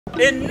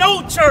And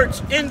no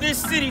church in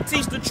this city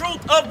teach the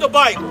truth of the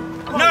Bible.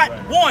 Not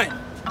one.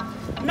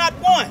 Not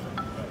one.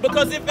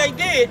 Because if they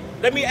did,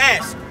 let me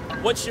ask,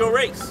 what's your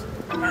race?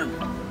 Herman.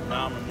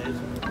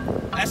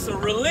 That's a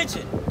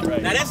religion.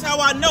 Right. Now that's how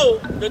I know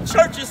the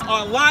churches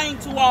are lying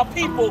to our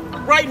people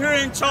right here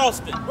in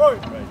Charleston.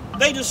 Right.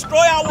 They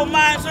destroy our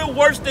minds here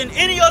worse than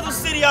any other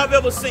city I've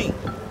ever seen.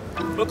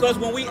 Because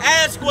when we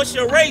ask what's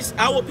your race,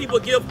 our people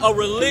give a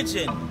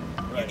religion.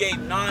 Right. You gave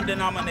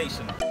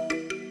non-denominational.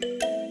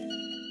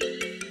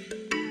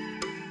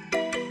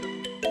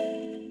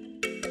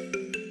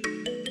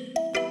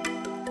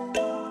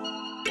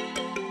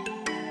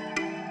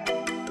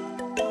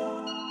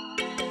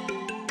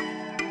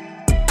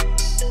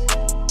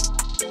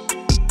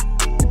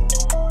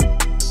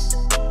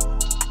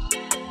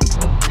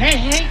 They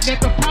hate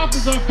that the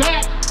prophets are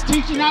back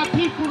teaching our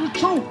people the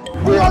truth.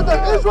 We are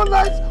the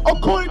Israelites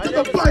according to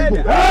the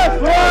Bible.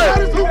 That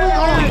is who we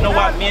are. You know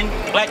why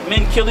black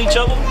men kill each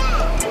other?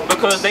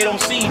 Because they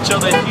don't see each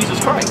other as Jesus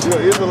Christ.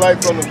 You're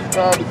Israelites on the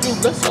tribe of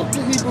Judah. Let's go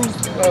to Hebrews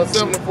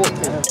 7 and 14.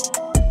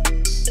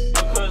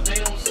 Because they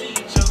don't see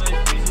each other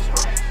as Jesus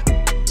Christ.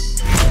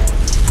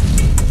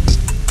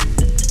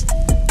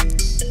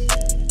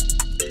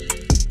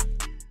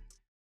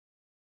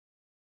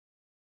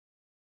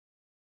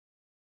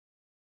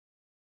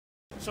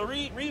 So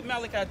read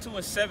Malachi 2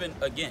 and 7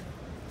 again.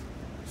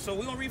 So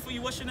we're going to read for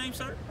you. What's your name,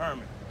 sir?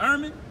 Herman.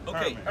 Herman?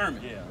 Okay,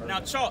 Herman. Yeah, Herman.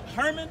 Now,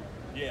 Herman?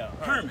 Yeah,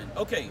 Herman.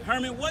 Okay,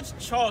 Herman, what's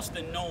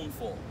Charleston known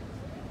for?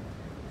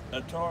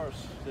 A tourist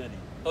city.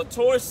 A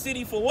tourist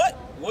city for what?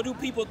 What do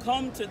people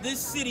come to this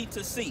city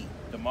to see?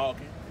 The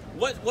market.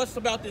 What's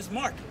about this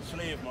market?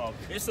 Slave market.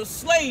 It's a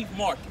slave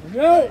market.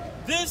 Yeah.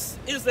 This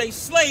is a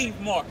slave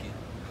market.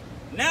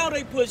 Now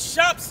they put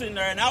shops in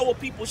there and our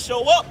people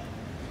show up.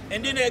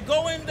 And then they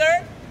go in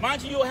there.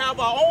 Mind you, you'll have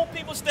our own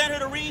people stand here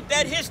to read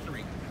that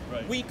history.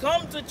 Right. We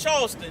come to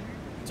Charleston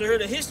to hear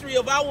the history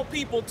of our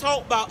people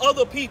taught by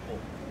other people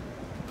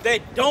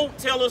that don't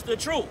tell us the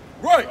truth.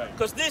 Right.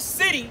 Because this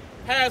city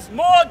has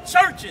more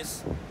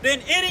churches than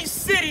any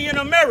city in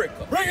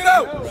America. Bring it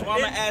out. So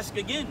I'm going to ask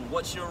again,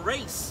 what's your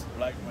race?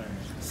 Black man.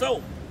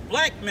 So,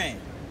 black man.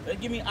 They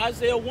give me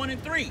Isaiah 1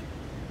 and 3.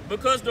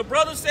 Because the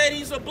brother said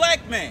he's a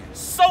black man.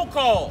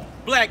 So-called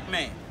black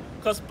man.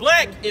 Because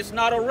black is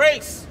not a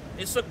race.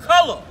 It's a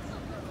color.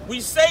 We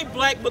say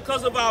black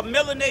because of our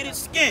melanated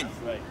skin.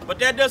 Right. But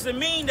that doesn't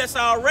mean that's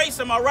our race.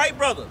 Am I right,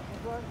 brother?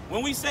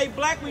 When we say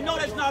black, we know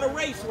that's not a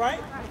race, right?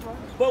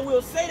 But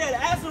we'll say that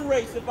as a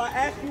race. If I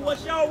ask you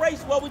what's your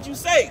race, what would you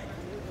say?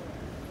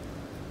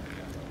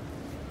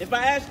 If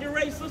I ask your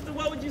race, sister,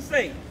 what would you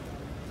say?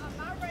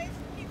 My race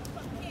is people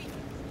from Kenya.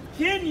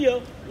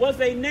 Kenya was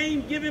a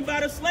name given by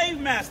the slave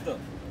master.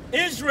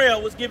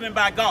 Israel was given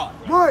by God.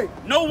 Right.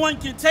 No one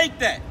can take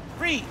that.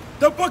 Read.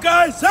 The book of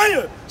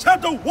Isaiah,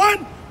 chapter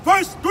 1,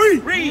 verse 3.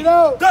 Read.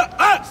 The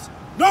ox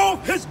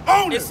knows his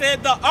owner. It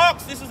said the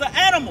ox, this is an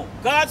animal.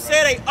 God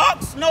said a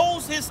ox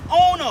knows his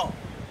owner.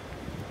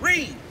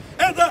 Read.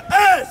 And the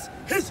ass,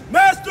 his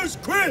master's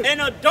crib.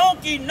 And a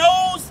donkey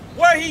knows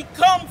where he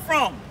come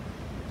from.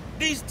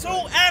 These two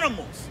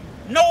animals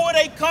know where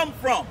they come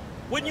from.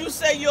 Wouldn't you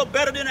say you're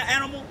better than an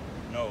animal?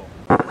 No.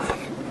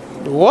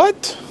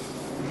 What?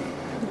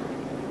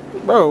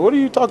 Bro, what are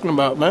you talking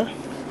about, man?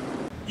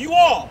 You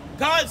are.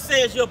 God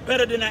says you're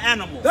better than an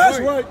animal. That's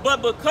right.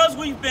 But because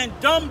we've been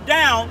dumbed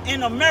down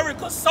in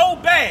America so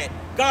bad,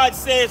 God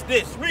says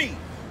this. Read.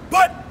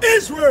 But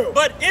Israel,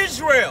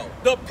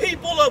 the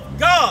people of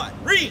God,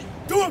 read.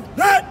 Do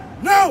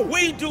not know.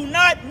 We do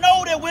not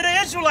know that we're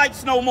the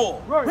Israelites no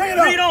more. Right.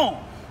 Read on.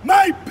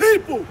 My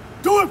people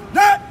do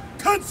not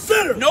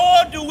consider.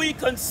 Nor do we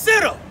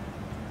consider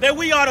that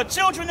we are the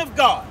children of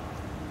God.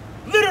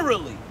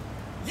 Literally,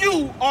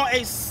 you are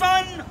a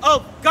son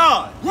of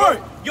God.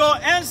 Right. Your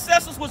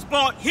ancestors was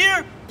brought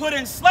here, put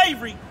in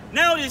slavery.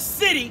 Now this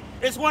city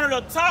is one of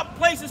the top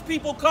places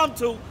people come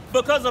to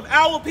because of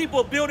our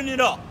people building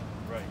it up.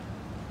 Right.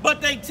 But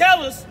they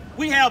tell us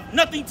we have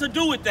nothing to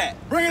do with that.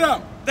 Bring it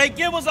out. They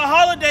give us a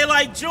holiday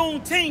like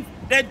Juneteenth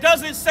that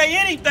doesn't say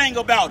anything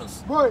about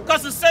us. Right.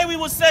 Because to say we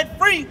were set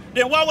free,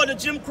 then why were the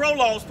Jim Crow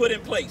laws put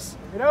in place?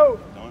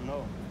 Don't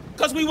know.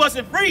 Because we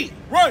wasn't free.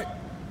 Right.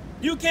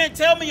 You can't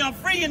tell me I'm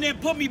free and then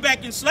put me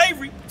back in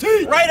slavery.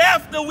 Teach. Right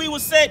after we were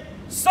set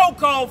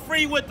so-called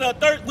free with the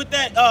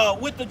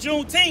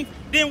Juneteenth,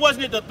 then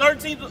wasn't it the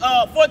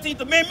 14th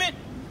Amendment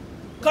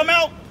come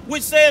out,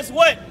 which says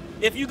what?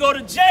 If you go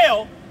to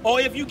jail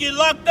or if you get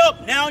locked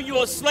up, now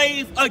you're a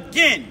slave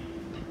again.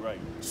 Right.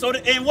 So,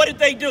 and what did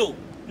they do?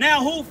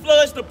 Now who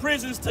floods the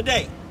prisons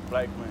today?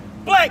 Black man.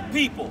 Black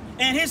people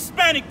and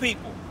Hispanic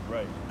people.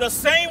 Right. The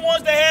same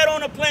ones they had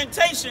on the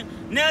plantation,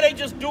 now they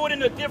just do it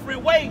in a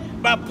different way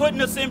by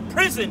putting us in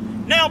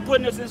prison, now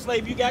putting us in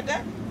slavery. You got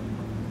that?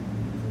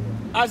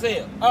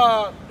 Isaiah.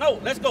 No,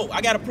 let's go.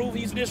 I got to prove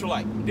he's an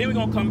Israelite. Then we're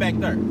going to come back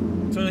there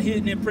to the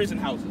hidden in prison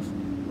houses.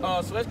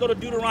 So let's go to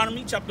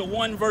Deuteronomy chapter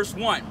 1, verse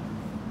 1.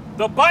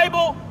 The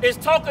Bible is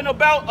talking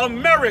about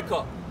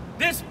America.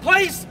 This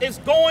place is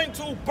going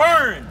to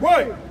burn.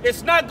 Right.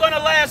 It's not going to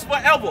last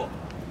forever.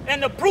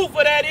 And the proof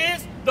of that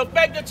is the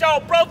fact that y'all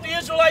brought the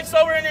Israelites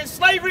over in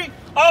slavery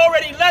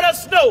already let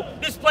us know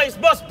this place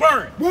must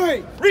burn.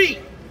 Right.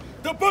 Read.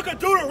 The book of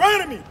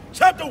Deuteronomy,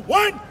 chapter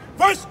 1,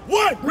 verse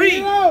 1.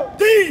 Read.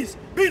 These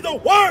be the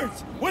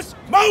words which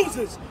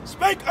Moses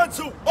spake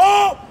unto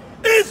all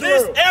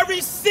Israel.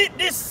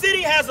 This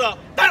city has over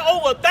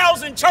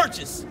 1,000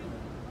 churches.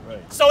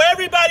 Right. So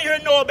everybody here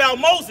know about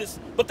Moses,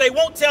 but they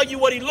won't tell you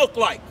what he looked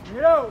like.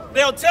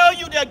 They'll tell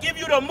you, they'll give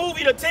you the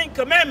movie, The 10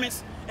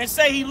 Commandments, and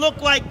say he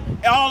looked like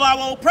all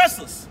our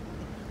oppressors.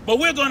 But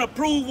we're going to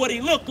prove what he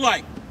looked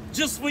like,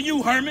 just for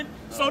you, Herman.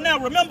 So now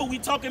remember, we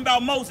talking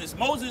about Moses.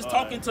 Moses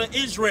talking to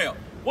Israel.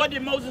 What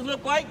did Moses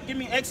look like? Give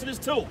me Exodus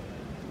 2.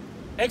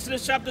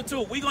 Exodus chapter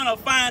 2. We're going to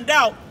find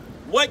out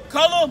what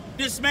color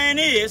this man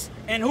is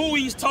and who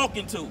he's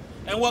talking to.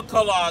 And what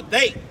color are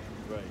they?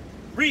 Right.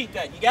 Read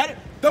that. You got it?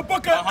 The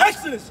book of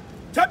Exodus,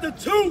 chapter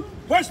 2,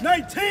 verse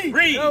 19.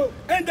 Read.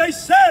 And they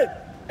said,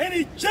 an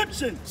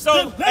Egyptian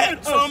delivered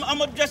us. I'm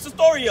going to just the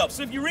story up.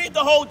 So if you read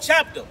the whole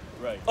chapter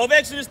of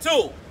Exodus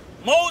 2,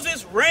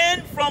 Moses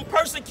ran from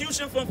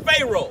persecution from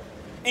Pharaoh.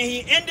 And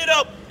he ended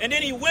up, and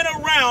then he went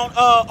around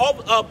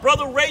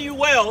Brother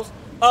Reuel's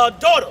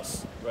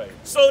daughters. Right.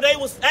 So they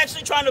was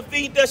actually trying to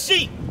feed their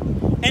sheep.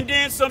 And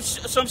then some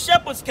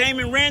shepherds came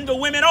and ran the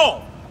women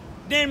off.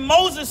 Then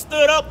Moses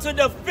stood up to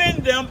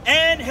defend them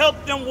and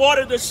help them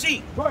water the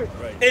sheep. Right.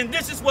 And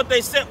this is what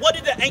they said. What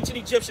did the ancient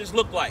Egyptians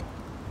look like?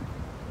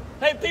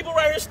 Hey, people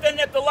right here standing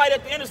at the light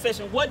at the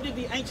intersection, what did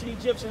the ancient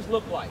Egyptians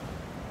look like?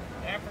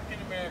 African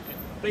American.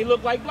 They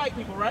look like black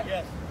people, right?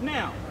 Yes.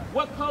 Now,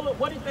 what color,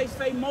 what did they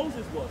say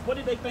Moses was? What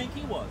did they think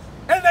he was?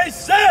 And they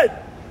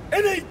said,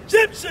 an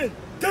Egyptian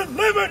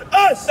delivered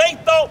us. They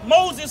thought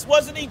Moses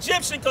was an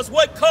Egyptian because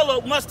what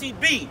color must he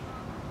be?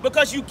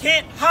 Because you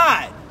can't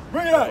hide.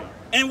 Bring it out.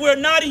 And we're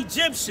not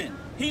Egyptian.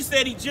 He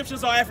said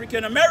Egyptians are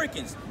African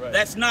Americans. Right.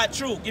 That's not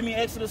true. Give me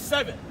Exodus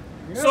 7.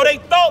 So they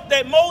thought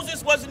that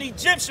Moses was an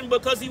Egyptian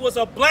because he was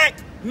a black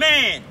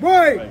man.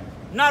 Right.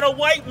 Not a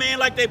white man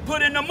like they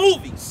put in the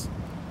movies.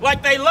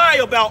 Like they lie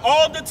about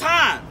all the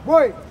time.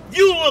 Right.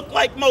 You look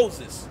like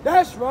Moses.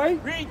 That's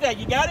right. Read that.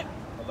 You got it?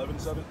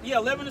 11:7. Yeah,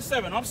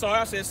 11:7. I'm sorry.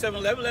 I said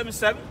 7:11.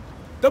 11:7.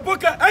 The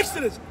book of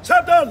Exodus,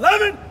 chapter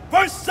 11,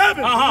 verse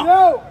 7.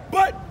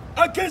 But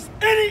against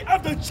any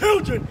of the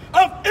children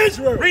of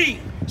Israel, Read.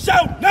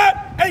 shall not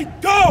a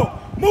dog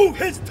move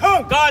his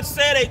tongue. God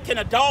said, can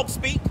a dog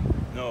speak?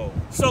 No.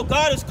 So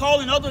God is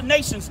calling other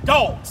nations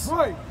dogs.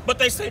 Right. But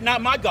they say,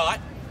 not my God.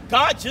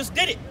 God just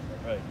did it.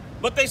 Right.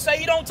 But they say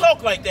he don't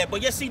talk like that.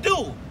 But yes, he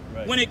do.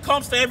 Right. When it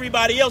comes to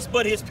everybody else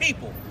but his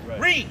people. Right.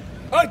 Read.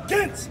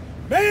 Against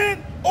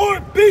man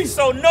or beast.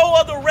 So no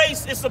other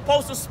race is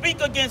supposed to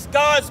speak against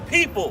God's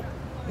people,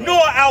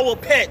 nor our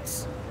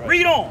pets. Right.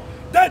 Read on.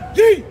 That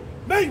ye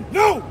may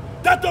know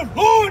that the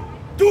Lord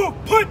doeth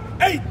put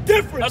a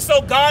difference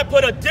So God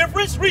put a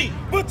difference. Read.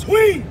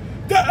 between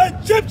the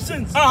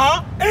Egyptians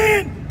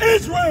and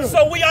Israel.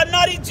 So we are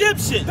not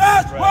Egyptians.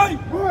 That's right.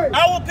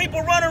 Our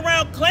people run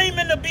around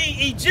claiming to be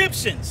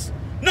Egyptians.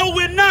 No,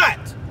 we're not.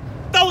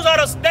 Those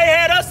are they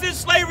had us in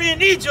slavery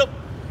in Egypt.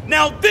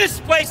 Now this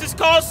place is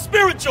called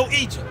spiritual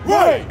Egypt.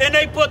 Right. And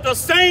they put the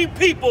same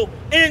people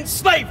in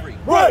slavery.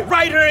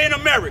 Right. Here in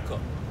America.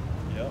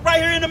 Yep.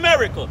 Right here in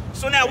America.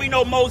 So now we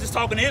know Moses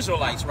talking to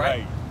Israelites, right?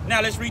 Right.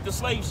 Now let's read the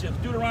slave ships.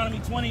 Deuteronomy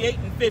 28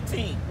 and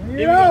 15. Then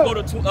we're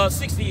going to go to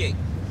 68.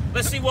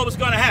 Let's see what was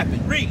going to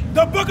happen. Read.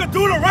 The book of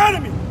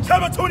Deuteronomy,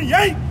 chapter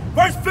 28,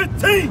 verse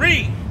 15.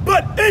 Read.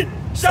 But it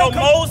shall So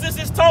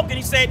Moses is talking.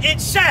 He said,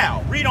 it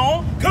shall. Read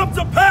on. come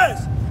to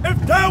pass if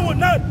thou wilt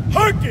not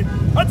hearken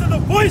unto the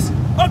voice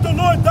of the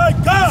Lord thy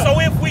God. So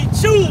if we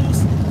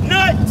choose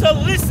not to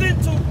listen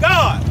to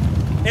God,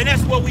 and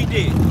that's what we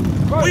did.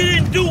 Right. We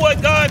didn't do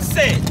what God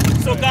said.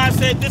 So God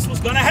said this was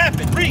going to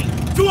happen. Read.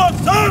 To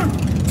observe,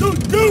 to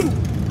do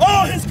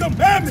all his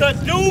commandments.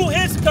 To do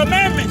his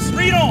commandments.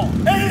 Read on.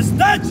 And his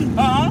statutes,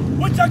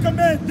 which I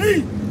command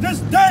thee this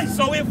day.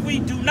 So if we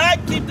do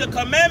not keep the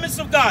commandments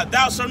of God,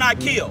 thou shalt not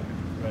kill.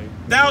 Right.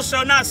 Thou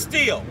shalt not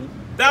steal.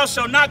 Thou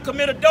shalt not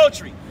commit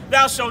adultery.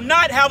 Thou shalt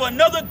not have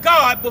another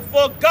God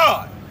before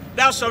God.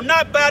 Thou shalt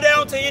not bow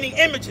down to any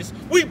images.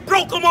 We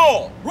broke them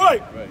all.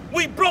 Right.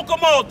 We broke them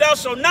all. Thou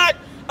shalt not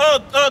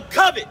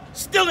covet,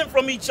 stealing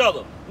from each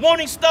other,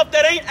 wanting stuff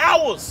that ain't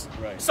ours.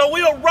 Right. So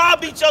we'll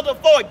rob each other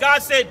for it.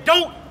 God said,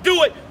 don't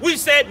do it. We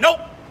said, nope,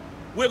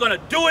 we're going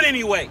to do it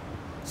anyway.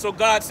 So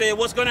God said,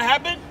 what's going to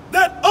happen?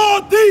 That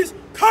all these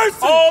curses.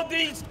 All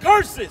these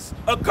curses.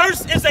 A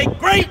curse is a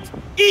great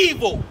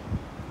evil.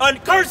 A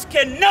curse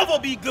can never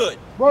be good.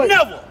 Right.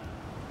 Never.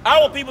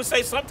 Our people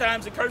say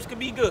sometimes a curse could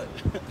be good.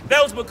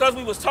 That was because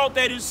we was taught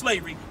that in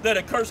slavery, that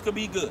a curse could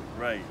be good.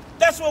 Right.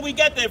 That's where we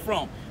get that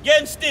from. Yet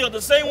and still,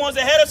 the same ones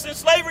that had us in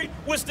slavery,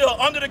 we're still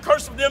under the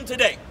curse of them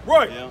today.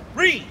 Right. Yeah.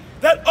 Read.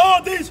 That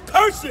all these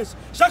curses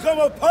shall come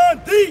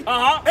upon thee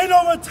and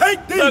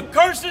overtake thee. The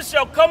curses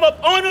shall come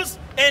up on us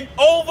and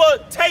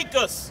overtake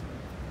us.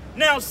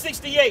 Now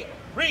 68.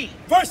 Read.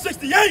 Verse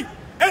 68.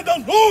 And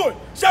the Lord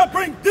shall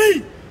bring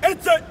thee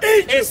into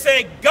Egypt. It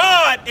said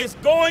God is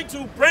going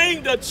to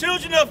bring the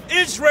children of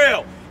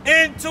Israel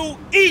into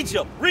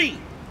Egypt. Read.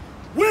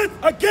 With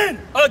again.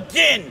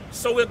 Again.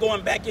 So we're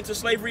going back into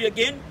slavery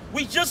again.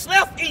 We just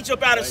left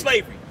Egypt out of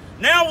slavery.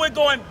 Now we're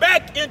going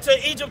back into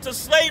Egypt to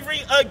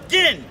slavery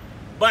again.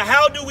 But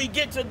how do we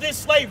get to this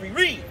slavery?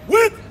 Read.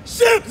 With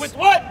ships. With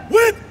what?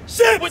 With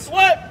ships. With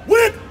what?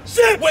 With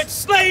ships. With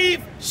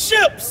slave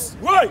ships.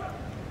 Right.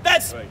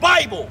 That's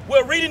Bible.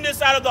 We're reading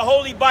this out of the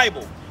Holy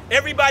Bible.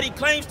 Everybody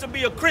claims to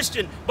be a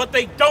Christian, but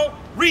they don't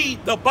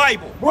read the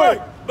Bible. Right.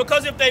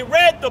 Because if they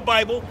read the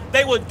Bible,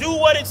 they would do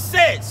what it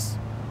says.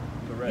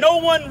 Correct. No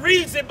one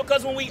reads it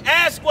because when we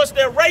ask what's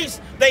their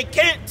race, they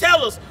can't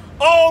tell us.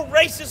 All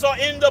races are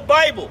in the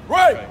Bible.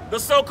 Right. The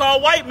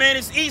so-called white man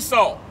is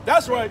Esau.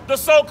 That's right. The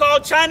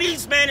so-called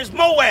Chinese man is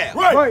Moab.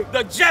 Right.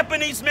 The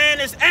Japanese man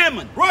is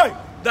Ammon. Right.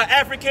 The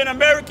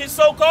African-American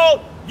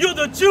so-called, you're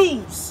the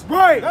Jews.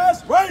 Right.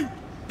 That's right.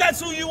 That's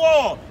who you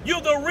are.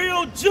 You're the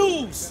real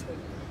Jews.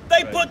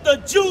 They put the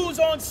Jews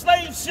on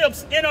slave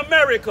ships in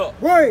America.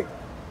 Right.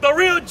 The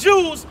real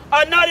Jews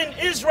are not in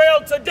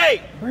Israel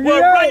today. We're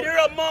right here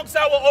amongst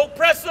our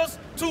oppressors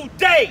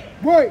today.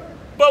 Right.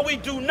 But we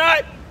do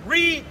not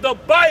read the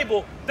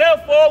Bible,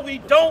 therefore we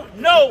don't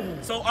know.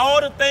 So all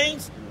the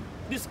things,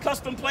 this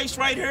custom place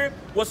right here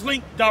was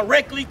linked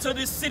directly to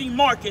this city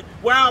market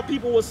where our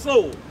people were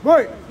sold.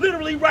 Right.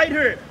 Literally right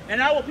here.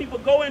 And our people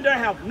go in there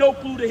and have no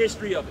clue the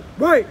history of it.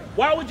 Right.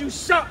 Why would you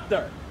shop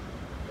there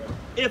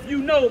if you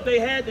know they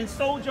had and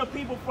sold your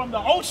people from the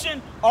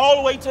ocean all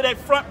the way to that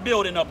front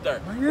building up there?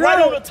 Right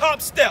on the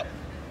top step.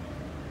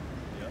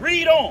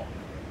 Read on.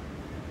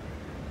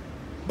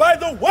 By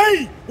the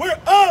way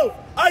whereof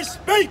I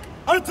spake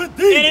unto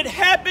thee. And it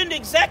happened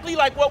exactly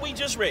like what we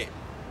just read.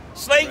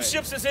 Slave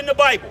ships is in the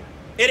Bible.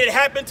 It had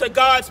happened to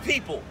God's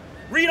people.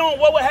 Read on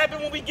what would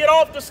happen when we get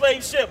off the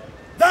slave ship.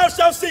 Thou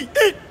shalt see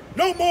it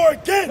no more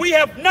again. We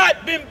have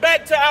not been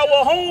back to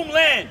our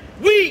homeland.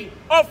 We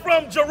are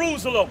from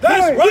Jerusalem.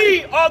 That's right.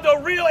 We are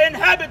the real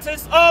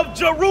inhabitants of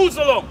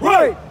Jerusalem.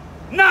 Right.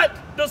 Not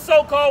the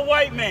so-called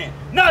white man.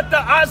 Not the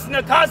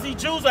Ashkenazi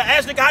Jews, or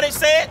Ashkenazi, how they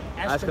say it?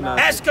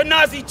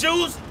 Ashkenazi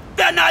Jews.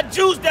 They're not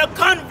Jews, they're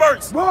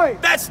converts.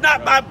 Right. That's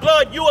not by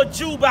blood. You're a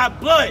Jew by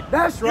blood.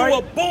 That's right. You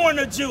were born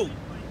a Jew.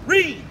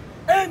 Read.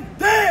 And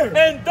there,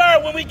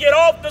 when we get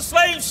off the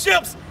slave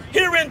ships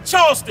here in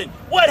Charleston,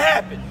 what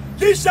happened?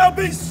 Ye shall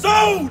be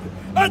sold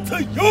unto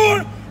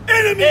your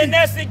enemies. And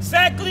that's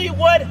exactly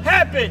what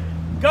happened.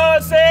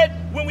 God said,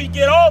 when we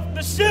get off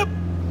the ship,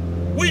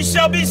 we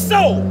shall be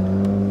sold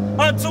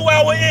unto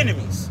our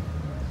enemies.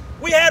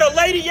 We had a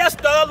lady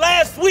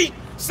last week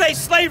say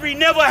slavery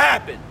never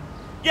happened.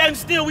 Yet and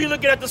still we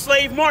looking at the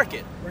slave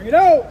market. Bring it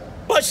out.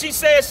 But she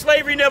said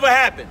slavery never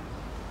happened.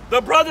 The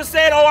brother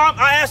said,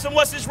 I asked him,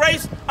 what's his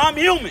race? I'm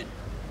human.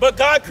 But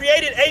God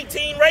created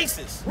 18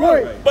 races.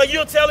 Right. But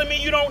you're telling me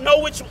you don't know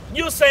which,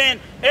 you're saying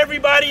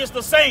everybody is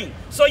the same.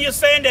 So you're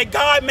saying that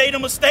God made a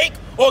mistake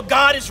or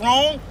God is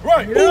wrong?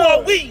 Right. Who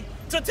are we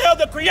to tell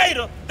the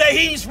Creator that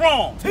he's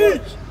wrong?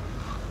 Teach.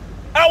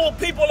 Our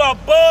people are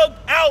bugged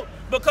out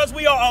because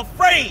we are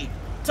afraid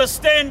to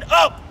stand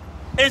up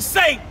and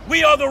say,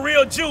 we are the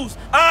real Jews.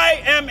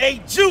 I am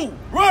a Jew.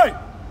 Right.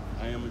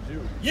 I am a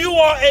Jew. You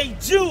are a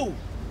Jew.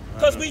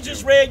 Because we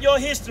just read your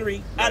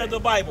history out of the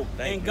Bible.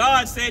 And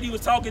God said he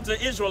was talking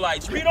to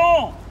Israelites. Read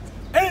on.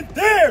 And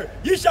there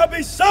ye shall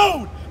be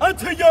sold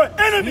unto your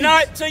enemies.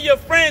 Not to your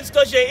friends,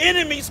 because your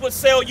enemies would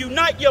sell you,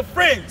 not your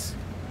friends.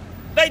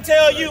 They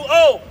tell you,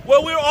 oh,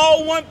 well, we're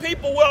all one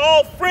people. We're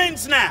all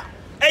friends now.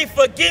 Hey,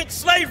 forget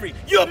slavery.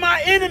 You're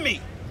my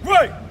enemy.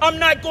 Right. I'm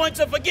not going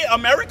to forget.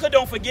 America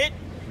don't forget.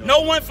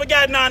 No one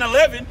forgot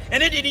 9/11,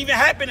 and it didn't even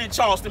happen in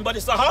Charleston, but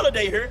it's a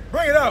holiday here.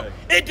 Bring it out.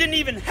 It didn't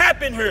even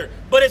happen here,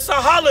 but it's a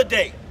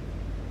holiday.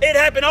 It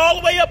happened all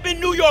the way up in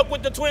New York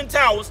with the Twin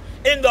Towers,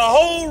 and the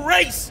whole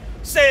race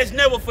says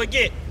never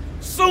forget.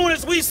 Soon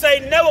as we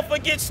say never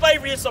forget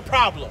slavery, it's a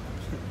problem.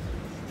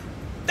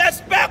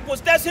 That's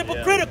backwards. That's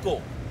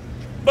hypocritical.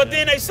 But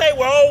then they say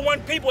we're all one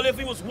people. If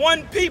we was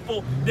one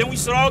people, then we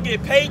should all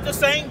get paid the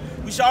same.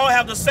 We should all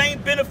have the same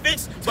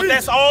benefits, but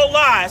that's all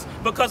lies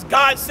because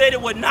God said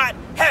it would not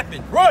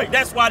happen. Right.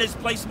 That's why this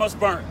place must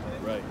burn.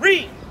 Right.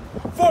 Read.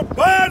 For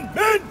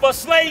bondmen. For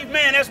slave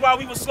men. That's why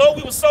we were slow.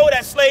 We were sold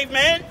as slave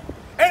men.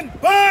 And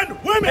bond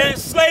women. And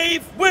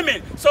slave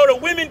women. So the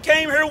women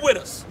came here with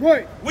us.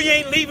 Right. We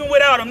ain't leaving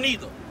without them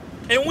neither.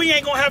 And we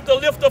ain't going to have to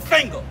lift a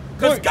finger.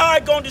 Because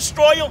God going to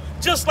destroy them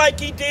just like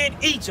he did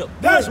Egypt.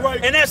 That's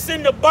right. And that's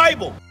in the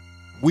Bible.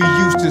 We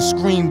used to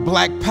scream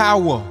black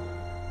power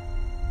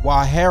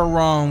while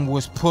Heron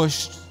was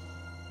pushed.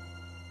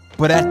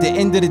 But at the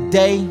end of the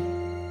day,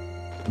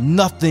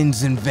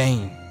 nothing's in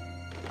vain.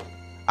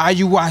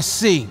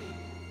 Iuic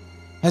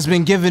has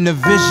been given a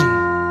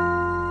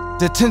vision.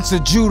 The tents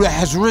of Judah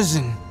has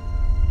risen.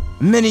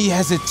 Many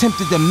has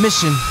attempted the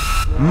mission,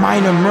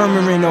 minor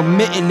murmuring,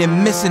 omitting,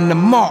 and missing the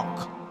mark.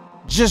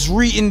 Just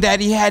reading that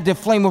he had the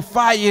flame of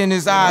fire in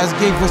his eyes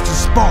gave us the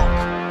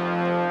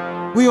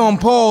spark. We on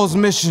Paul's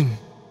mission.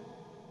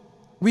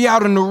 We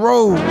out on the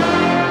road,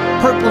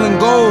 purple and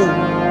gold,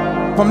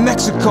 From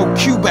Mexico,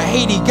 Cuba,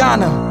 Haiti,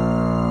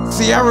 Ghana,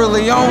 Sierra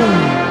Leone,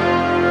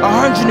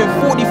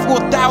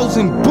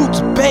 144,000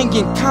 boots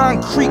banging,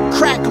 concrete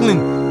crackling.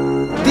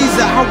 These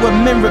are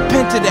how men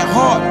repented at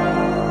heart.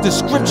 The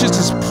scriptures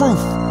is proof.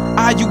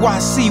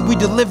 IUIC, we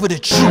deliver the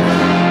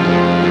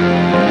truth.